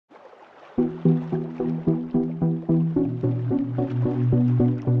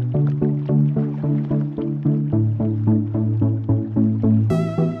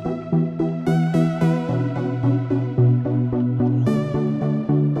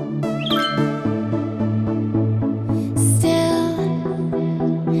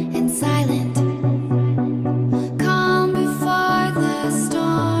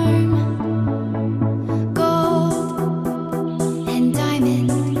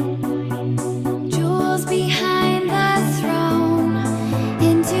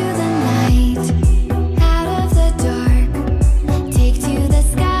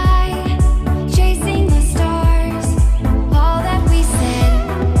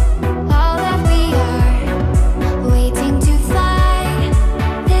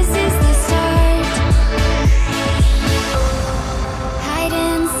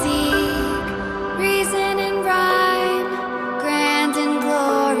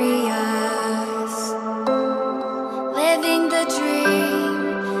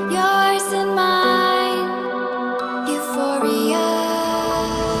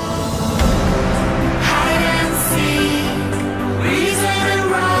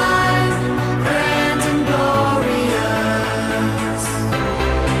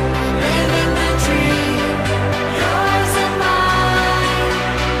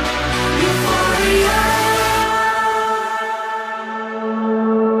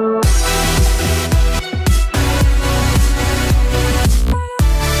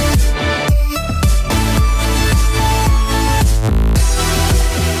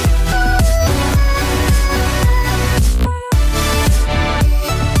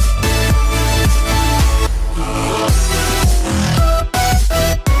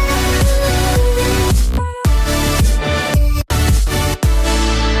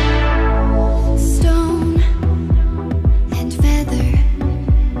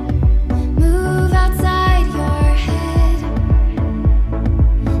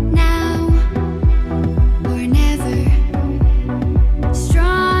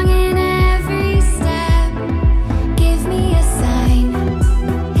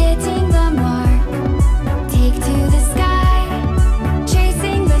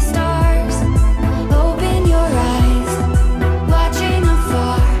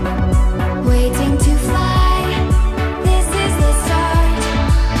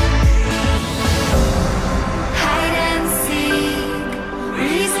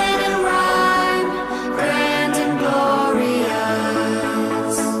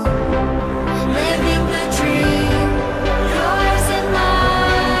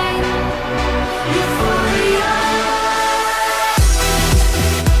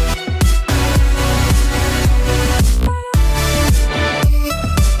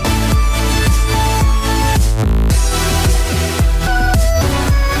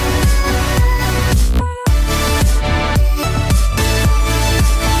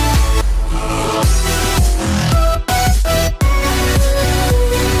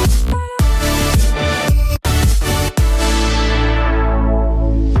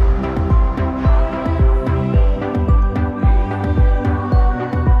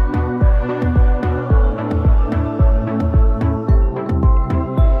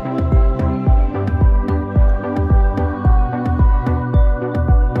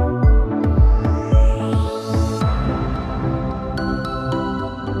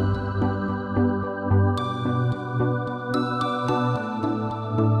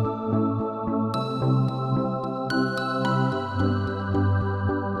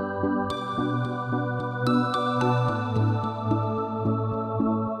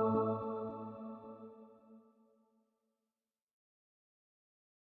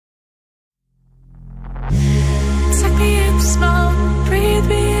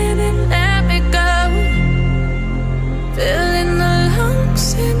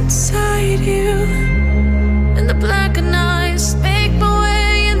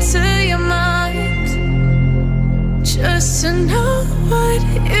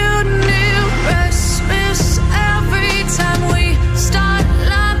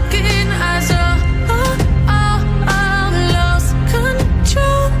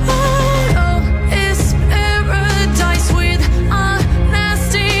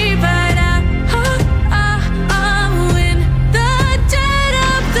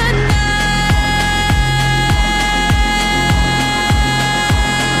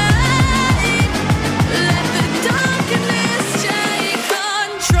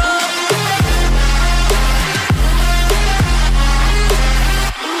Control.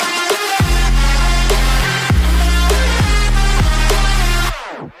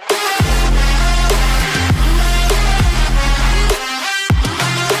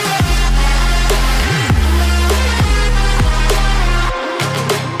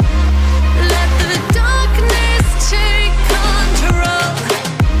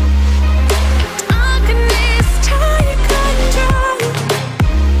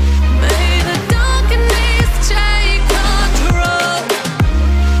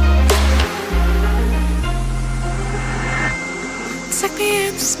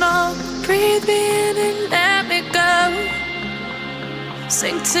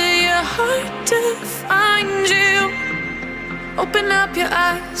 Sink to your heart to find you. Open up your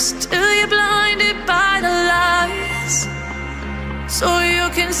eyes till you're blinded by the lies, so you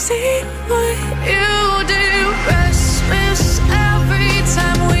can see what you do. Restless every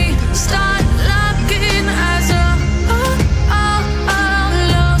time we start locking eyes.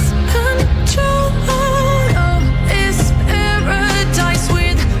 Lost control. Oh, it's paradise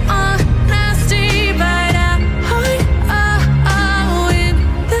with honesty, but in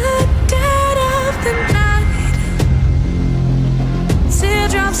the dead of the night.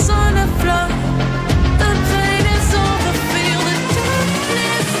 Teardrops on the floor. The pain is over. Feel the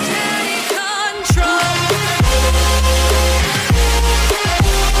darkness take control.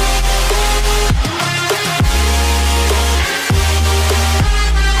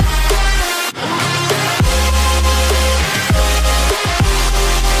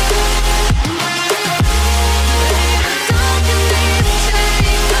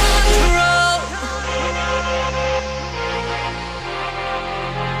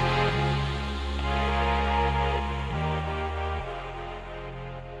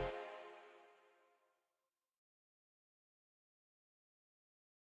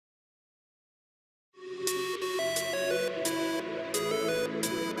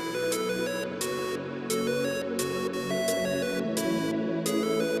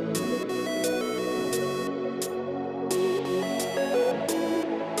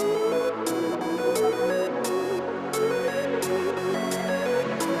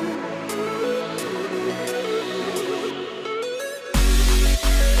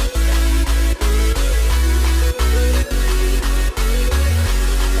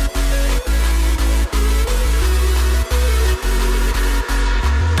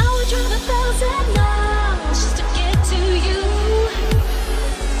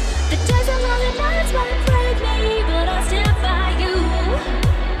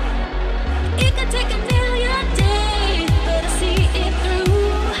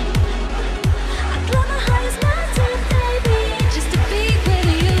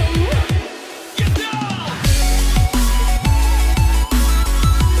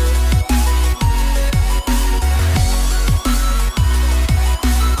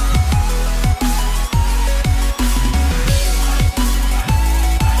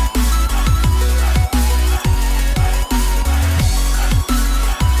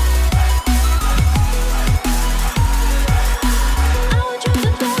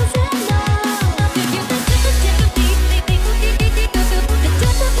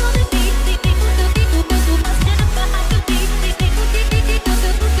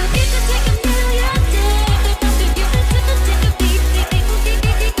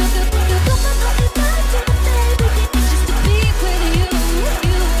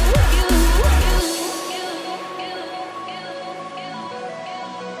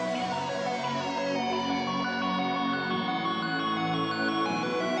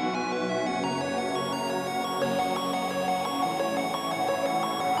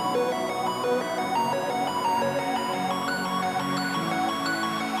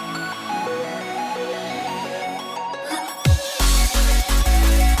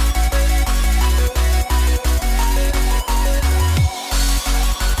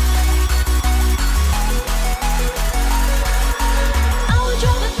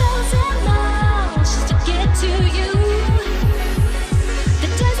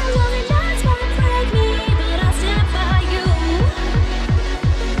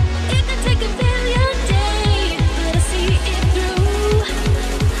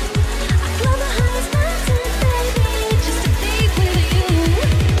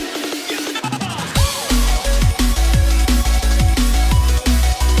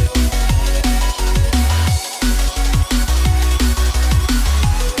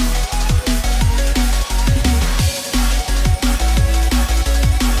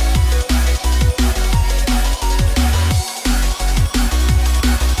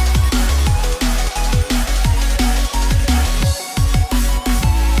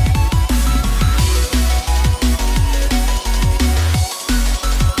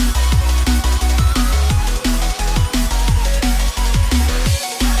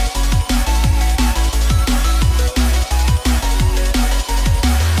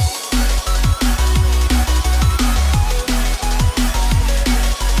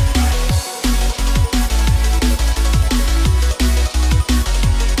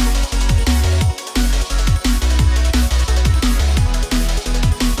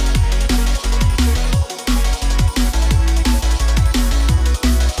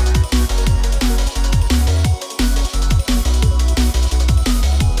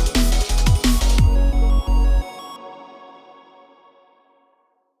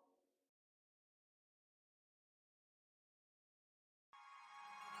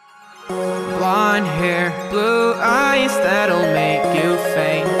 Blonde hair, blue eyes, that'll make you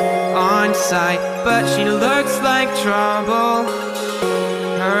faint on sight. But she looks like trouble.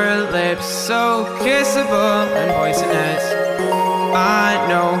 Her lips so kissable and poisonous. I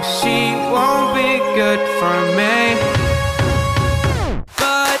know she won't be good for me.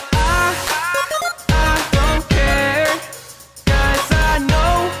 But I don't care, 'cause I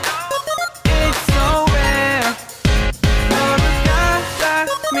know it's so rare for a guy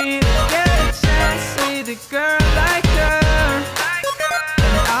like me to get a chance with a girl like her.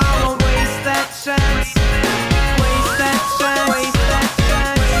 And I won't waste that chance. Waste that chance. Waste that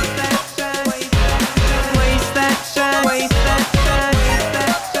chance. Waste that chance. Waste that chance. Waste that chance.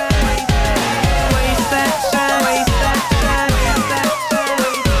 Waste that chance. Waste that chance.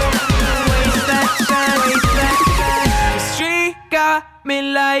 Waste that chance. Waste that chance. 'Cause she got me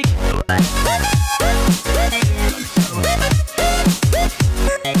like.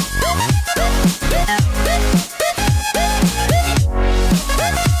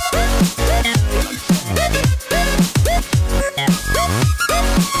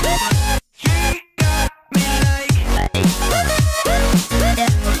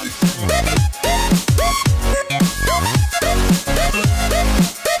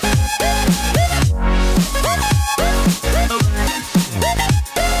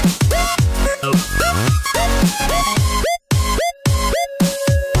 Oh,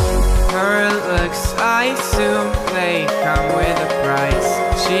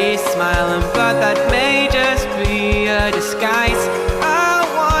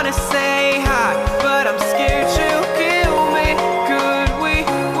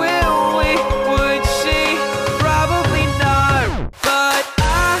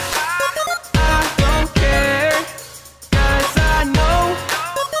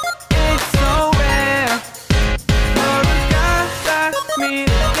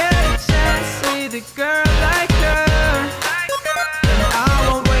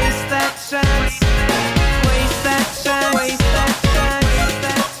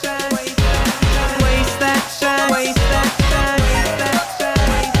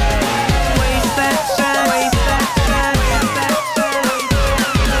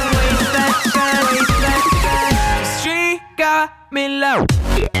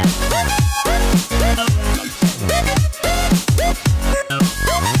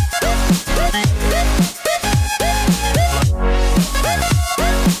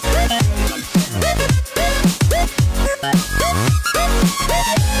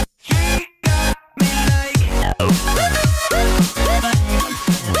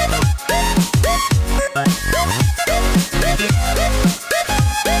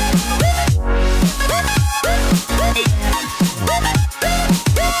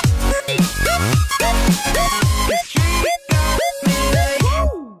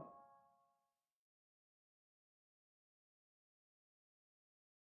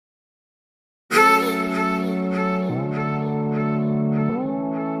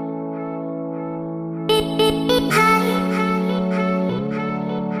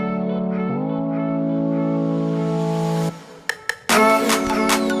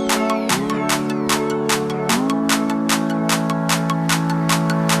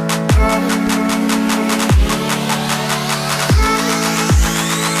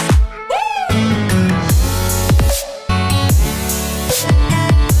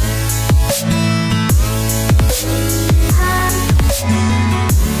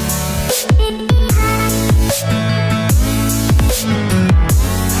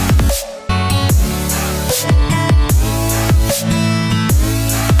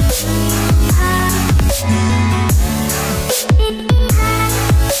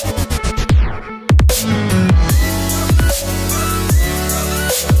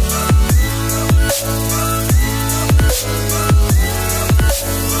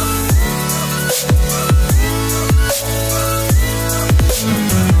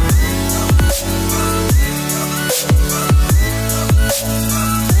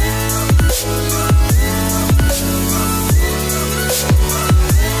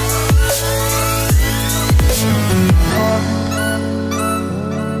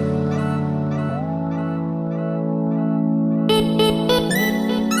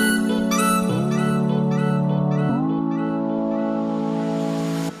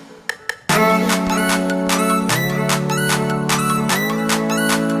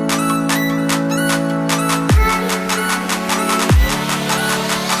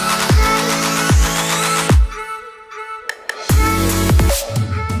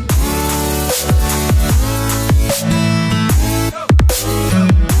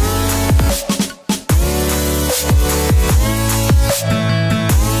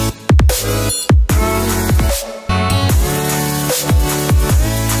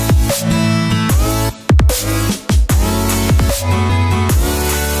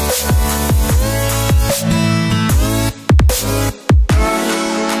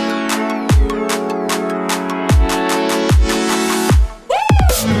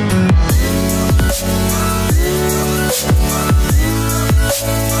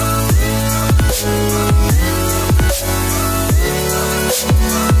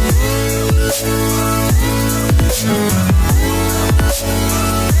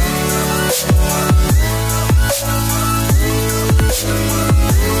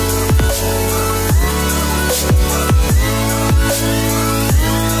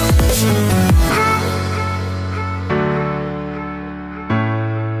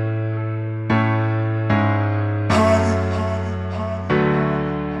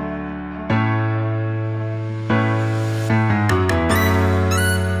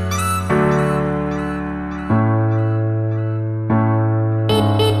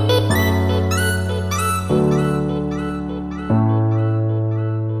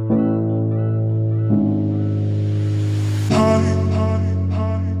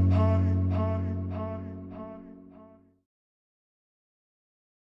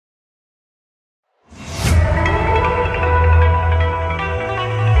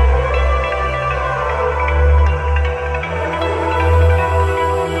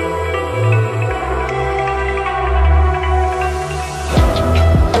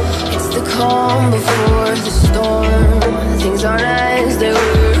 as they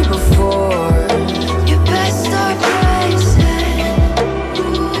were before. You best start bracing.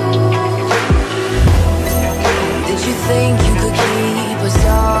 Did you think you could keep us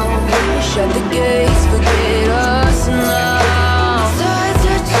out? Shut the gates, forget us now. Tides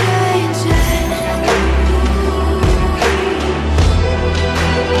are changing.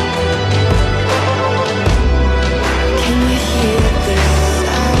 Can you hear the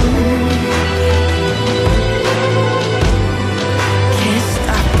sound? Can't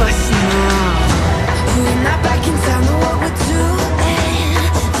stop us now. We're not back in town, know what we're doing.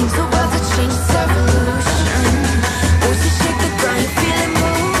 Things are about to change, it's a revolution. Voices shake the ground, you feel it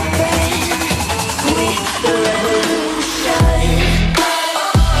moving. We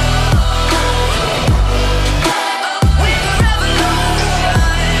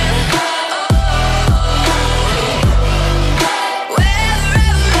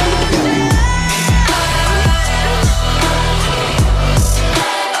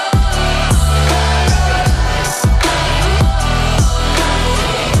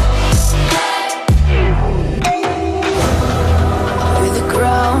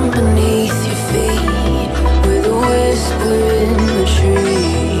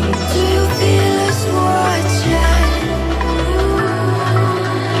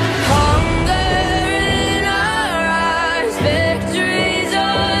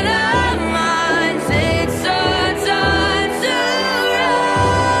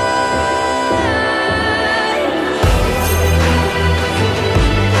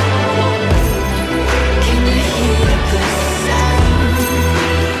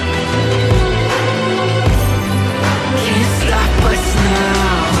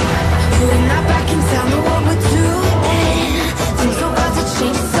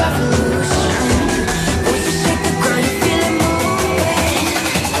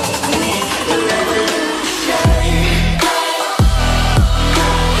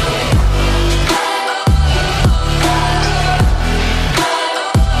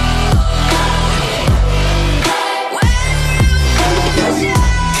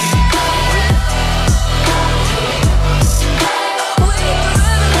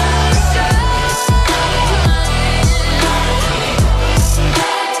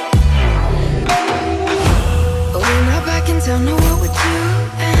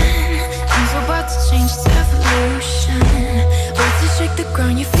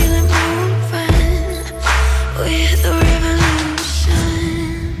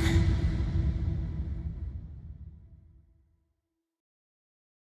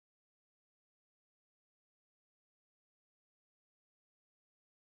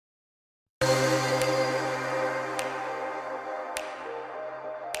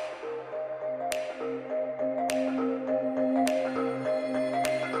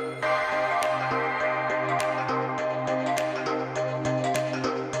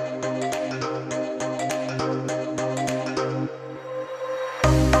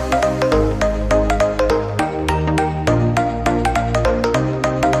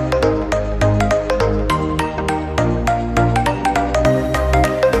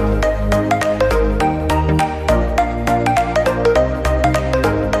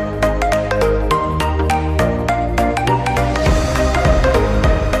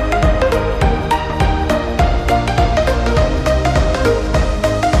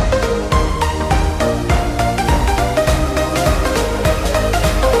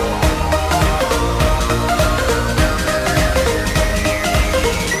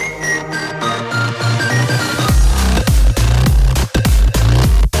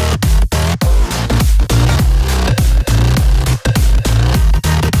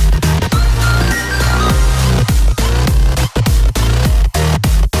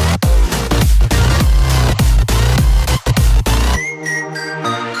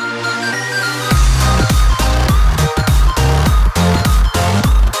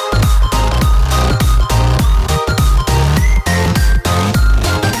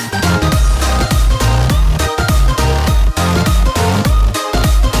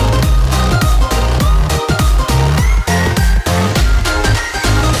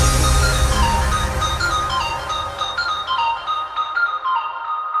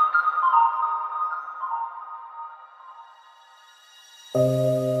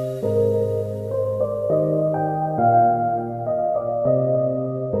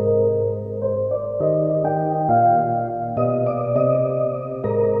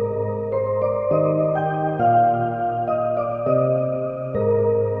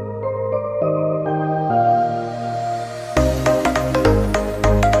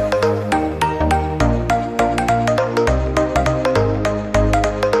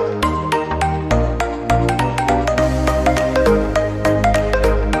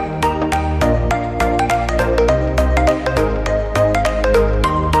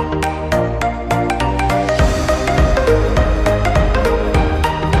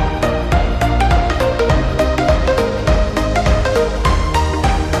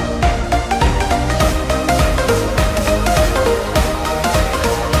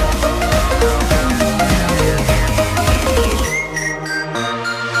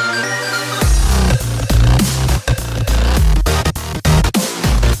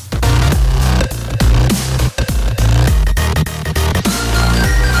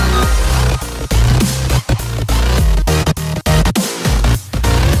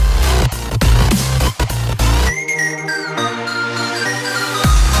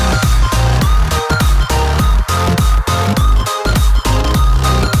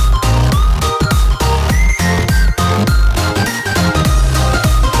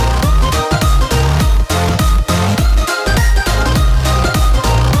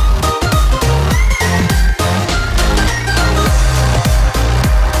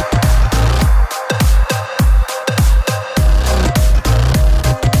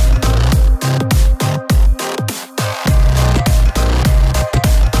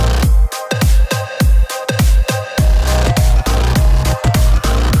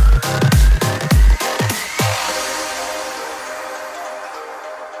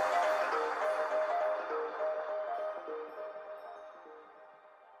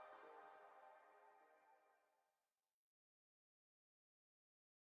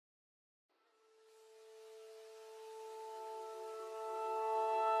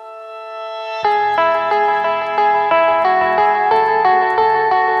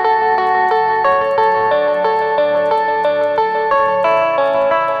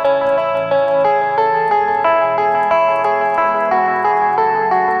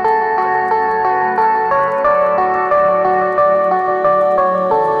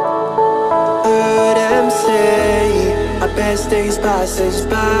say our best days pass us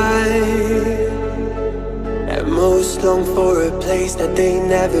by, and most long for a place that they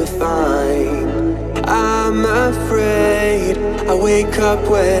never find. I'm afraid I wake up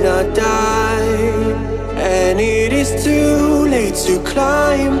when I die, and it is too late to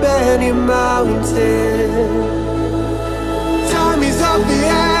climb any mountain. Time is of the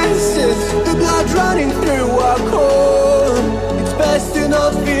essence, the blood running through our core. It's best to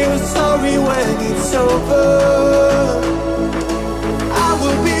not feel sorry when it's over. I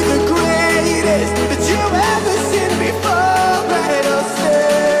will be the greatest that you've ever seen before, and I'll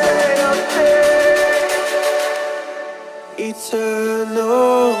stay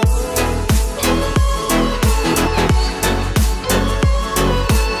eternal.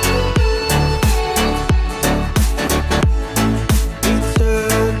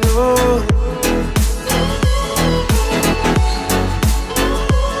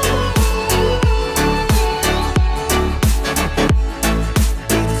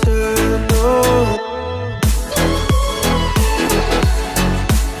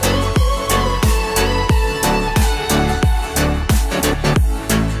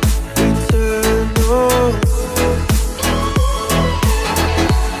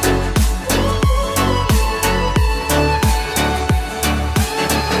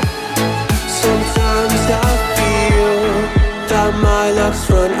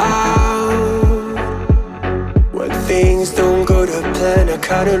 Run out when things don't go to plan. I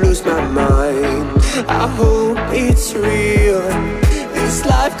kinda lose my mind. I hope it's real, this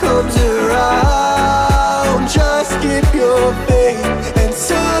life comes around. Just keep your faith and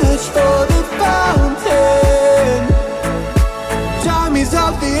search for the fountain. Time is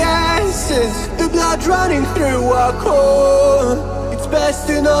of the essence, the blood running through our core. It's best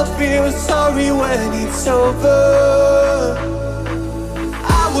to not feel sorry when it's over.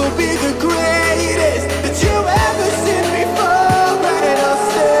 Will be the greatest that you've ever seen before, and I'll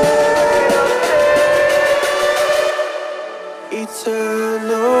stay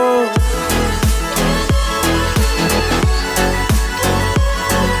eternal.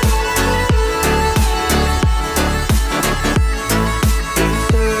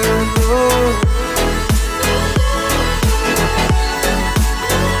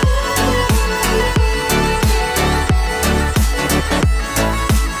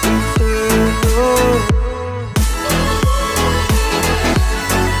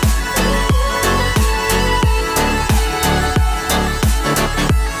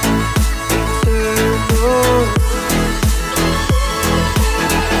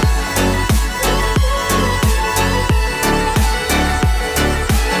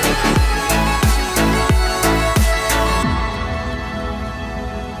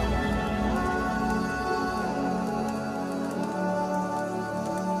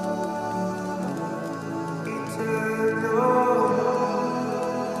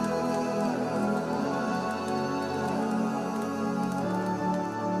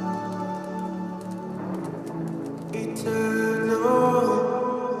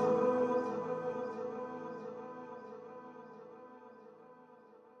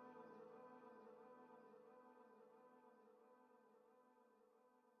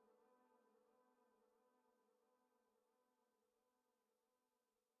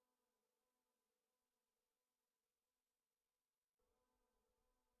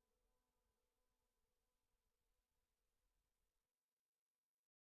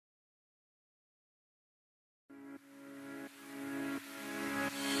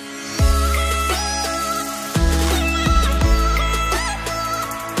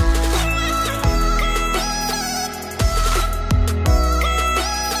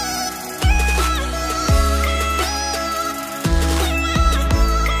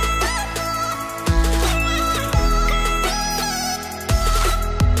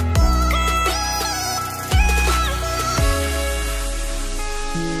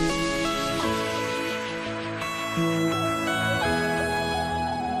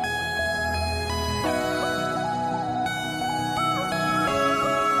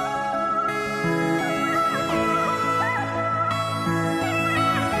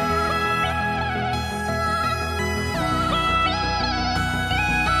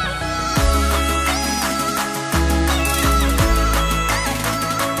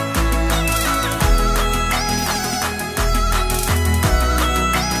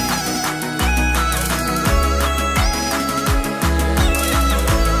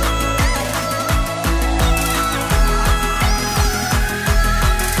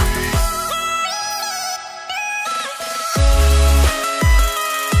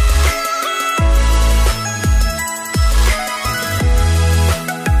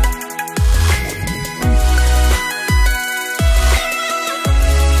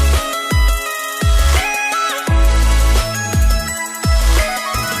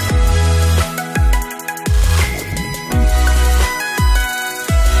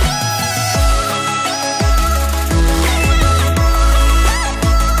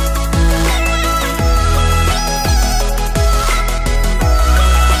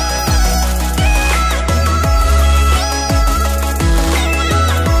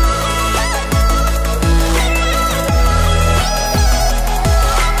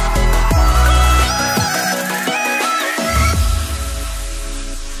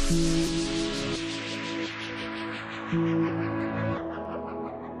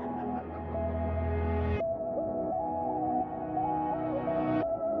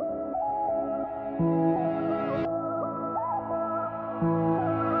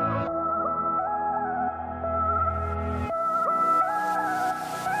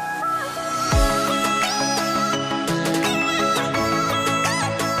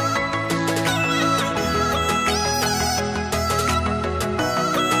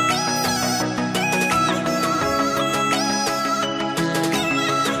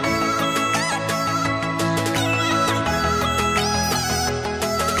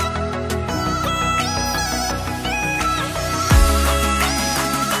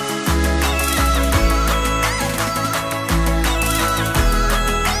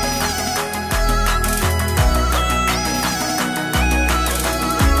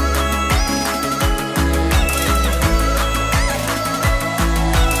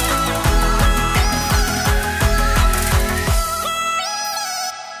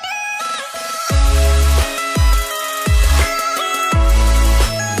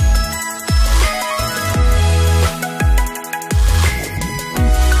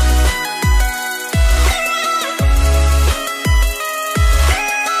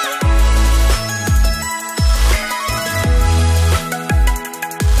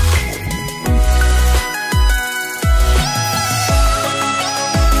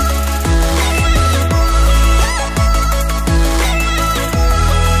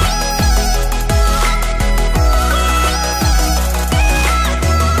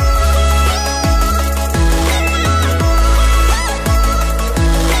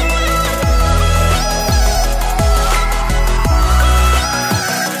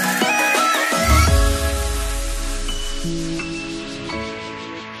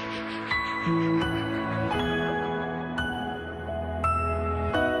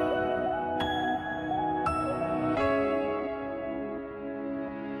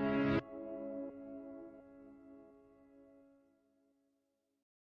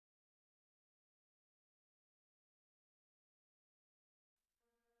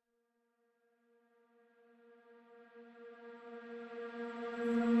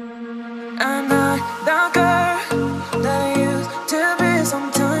 I'm not the girl that I used to be.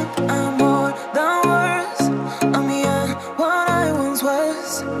 Sometimes I'm more than words. I'm beyond what I once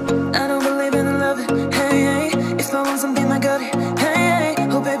was. I don't believe in love, hey, hey. If I want something, I got it, hey, hey.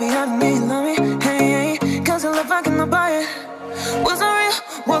 Oh baby, I don't need love me, hey, hey. Cause your love, I cannot buy it. Wasn't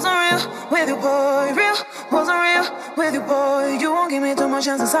real with you, boy. Real, wasn't real with you, boy. You won't give me too much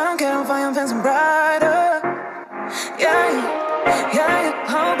chances. I don't care, I'm fine, I'm fancy brighter. Yeah, yeah, yeah,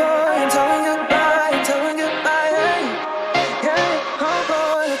 oh boy, I'm telling goodbye, I'm telling goodbye, yeah, yeah, oh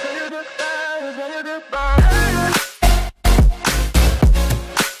boy, I'm telling goodbye, I'm telling goodbye.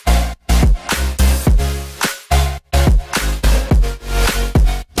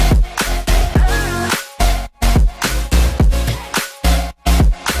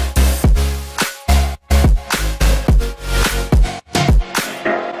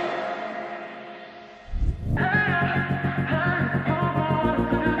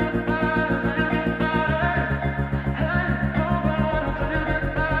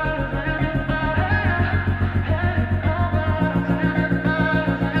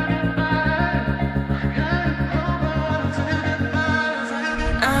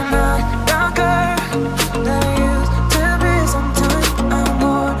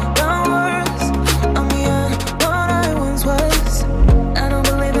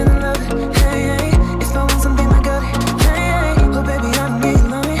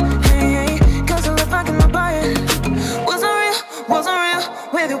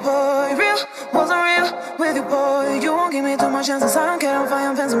 Chances I don't care, I'm fine,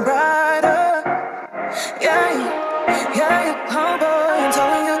 I'm fancy brighter. Yeah, yeah, yeah, oh boy, I'm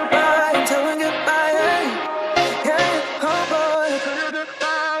telling goodbye, I'm telling goodbye, yeah, yeah, oh boy, I'm telling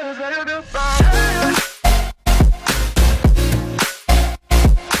goodbye, I'm telling goodbye.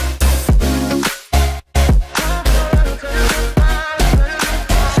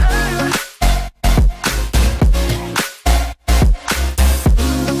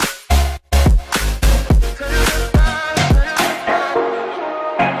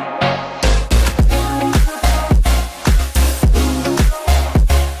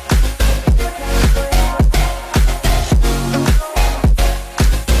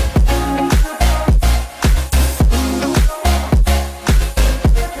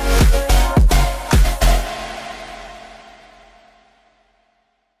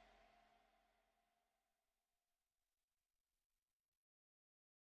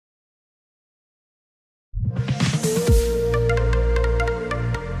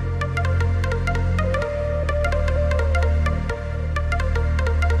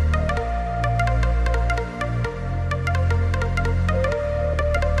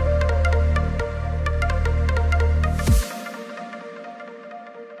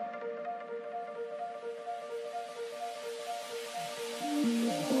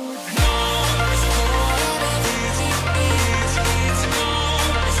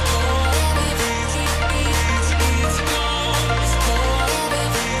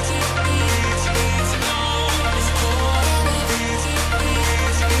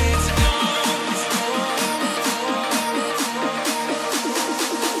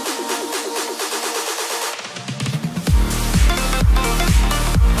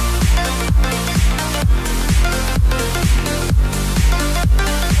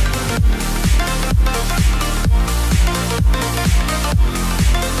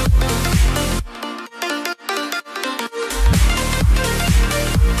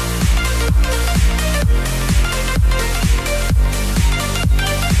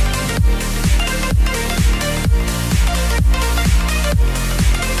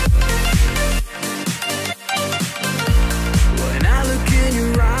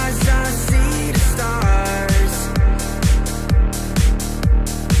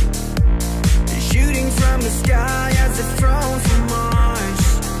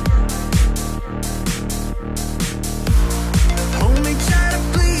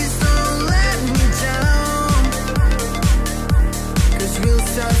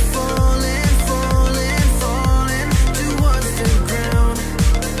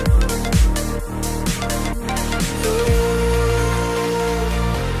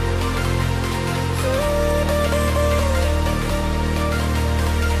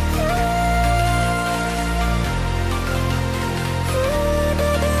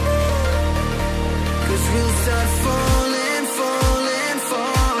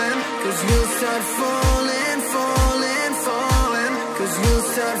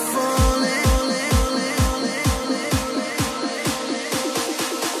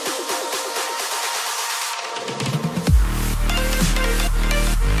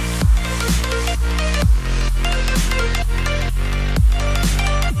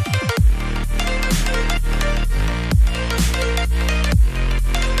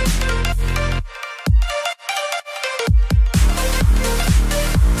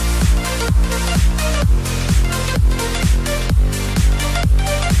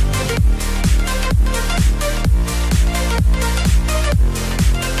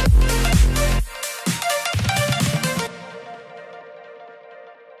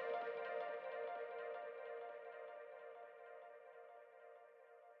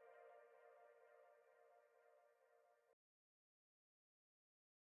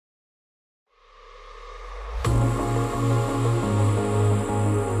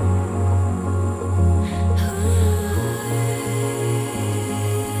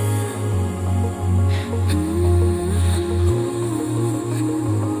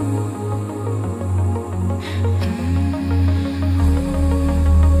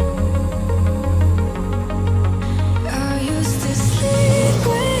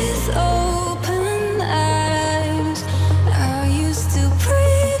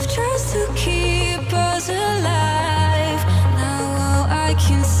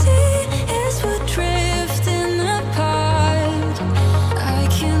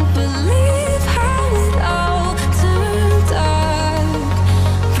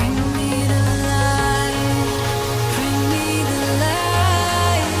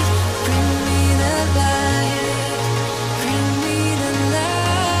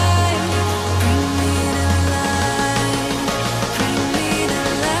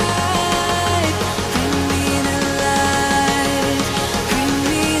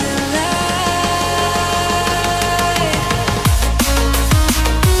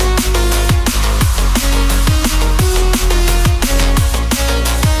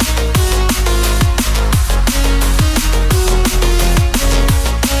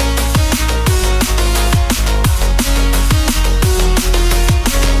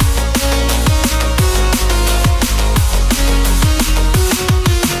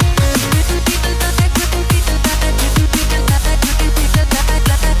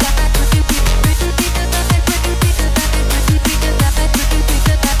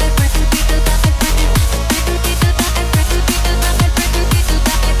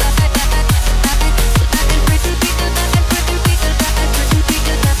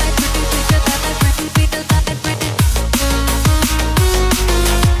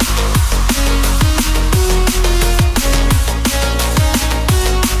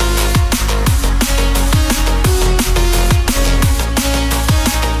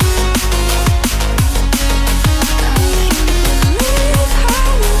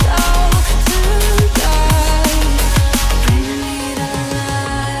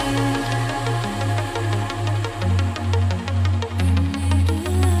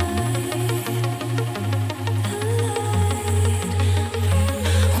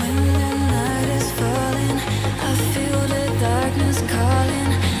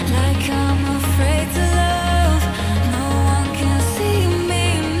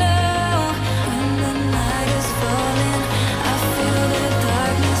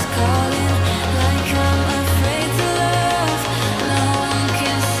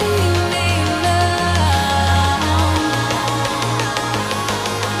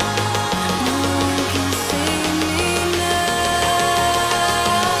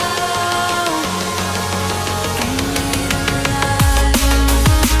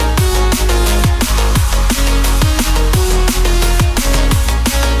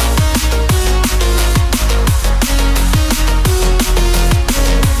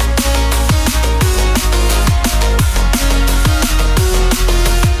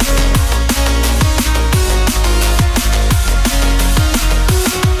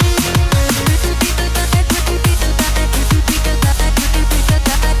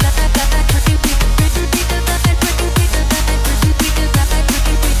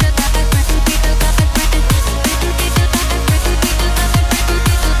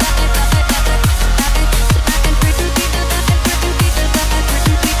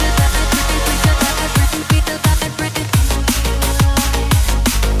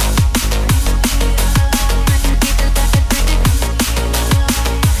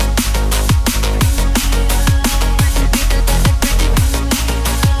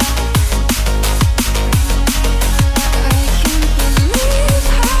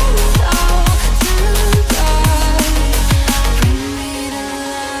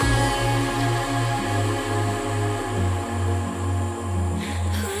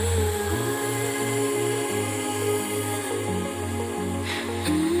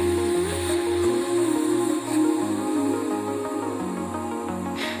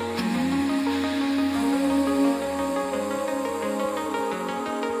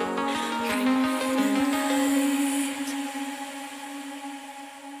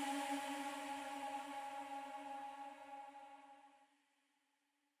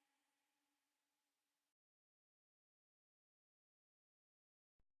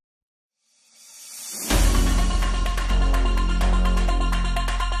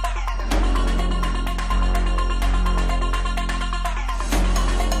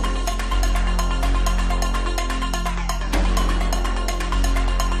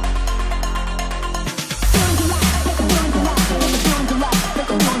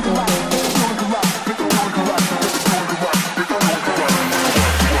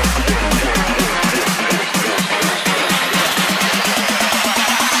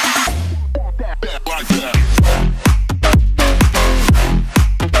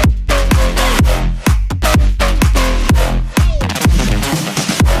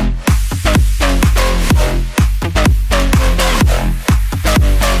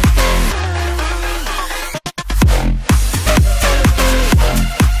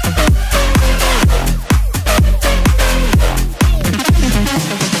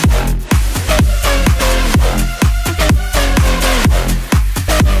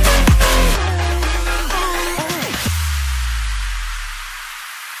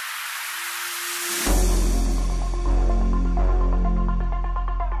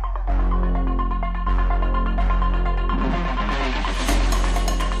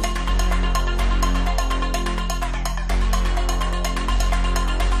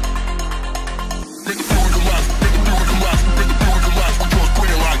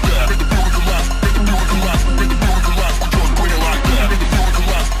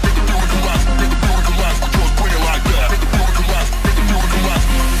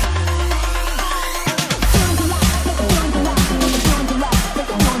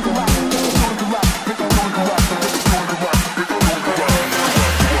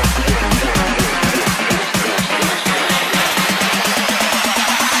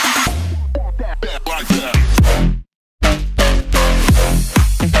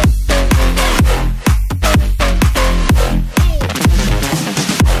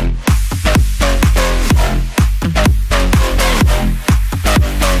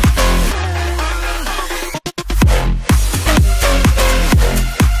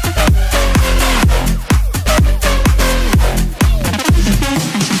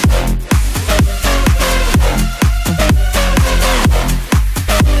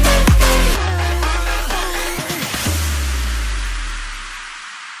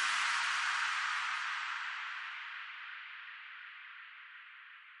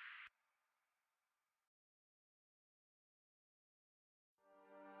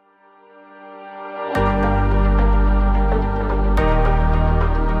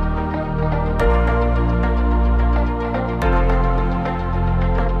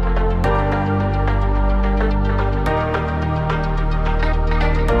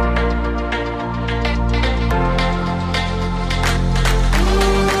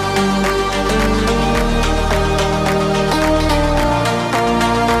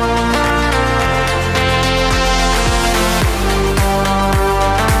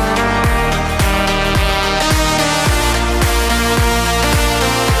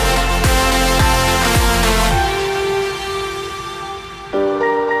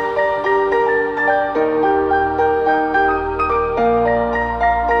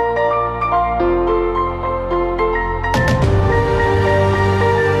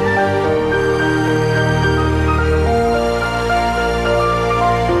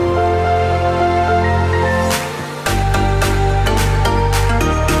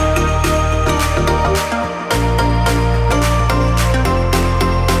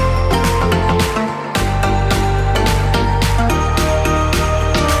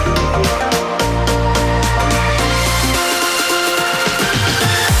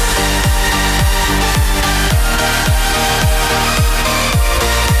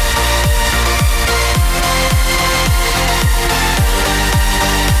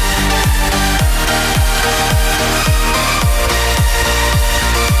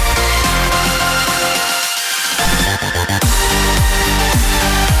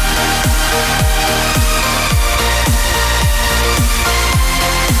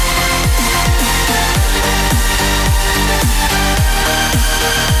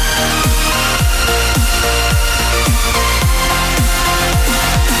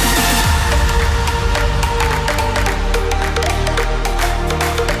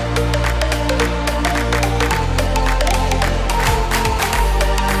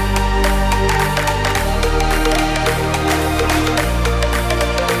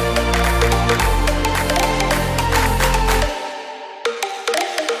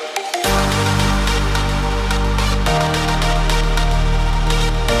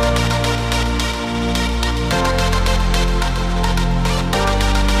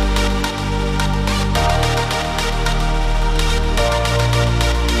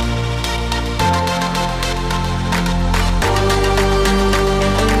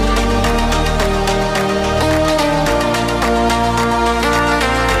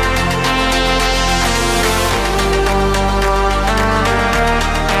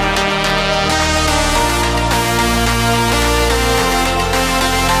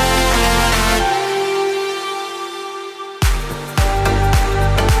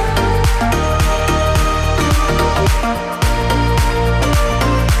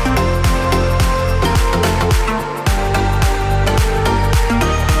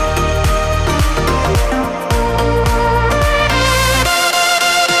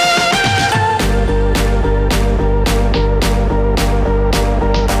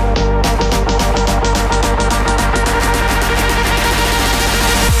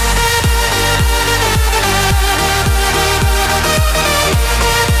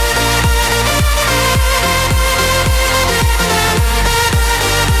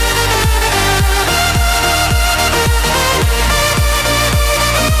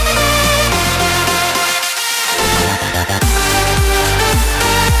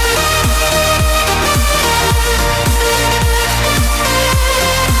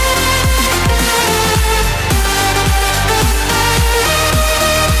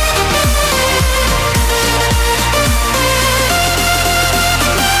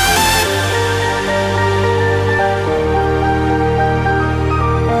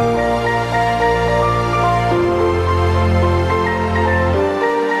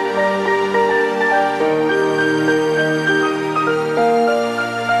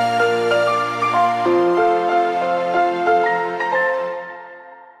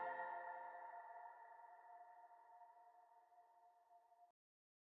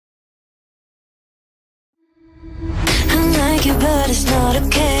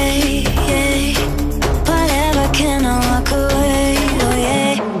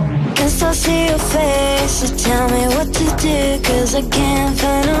 So tell me what to do, 'cause I can't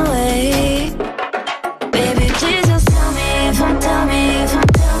find a way. Baby, please just tell me if I'm, tell me if I'm,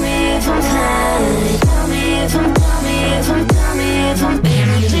 tell me if I'm fine. Tell me if I'm, tell me if I'm, tell me if I'm,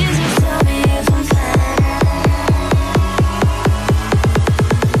 baby, please just tell me if I'm fine.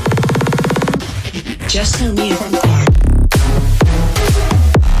 Just tell me if I'm fine.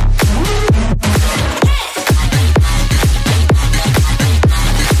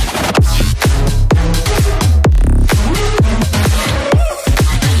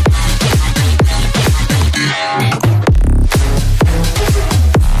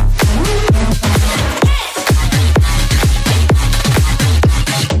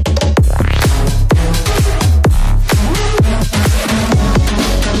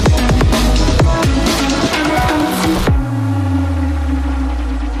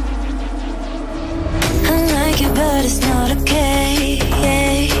 But it's not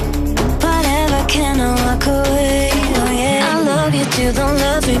okay. Whatever, can I walk away? Oh yeah. I love you too, don't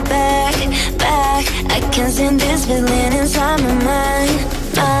love me back, back. I can't stand this feeling inside my mind,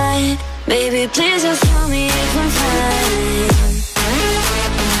 mind. Baby, please just tell me if I'm fine.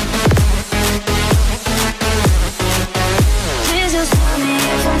 Please just tell me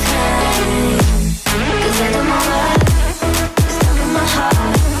if I'm fine, 'cause I don't know why it's stuck in my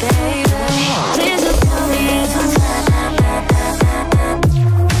heart, baby. Please just tell me if I'm fine.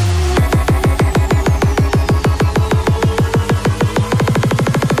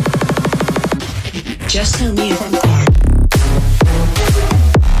 Just tell me if I'm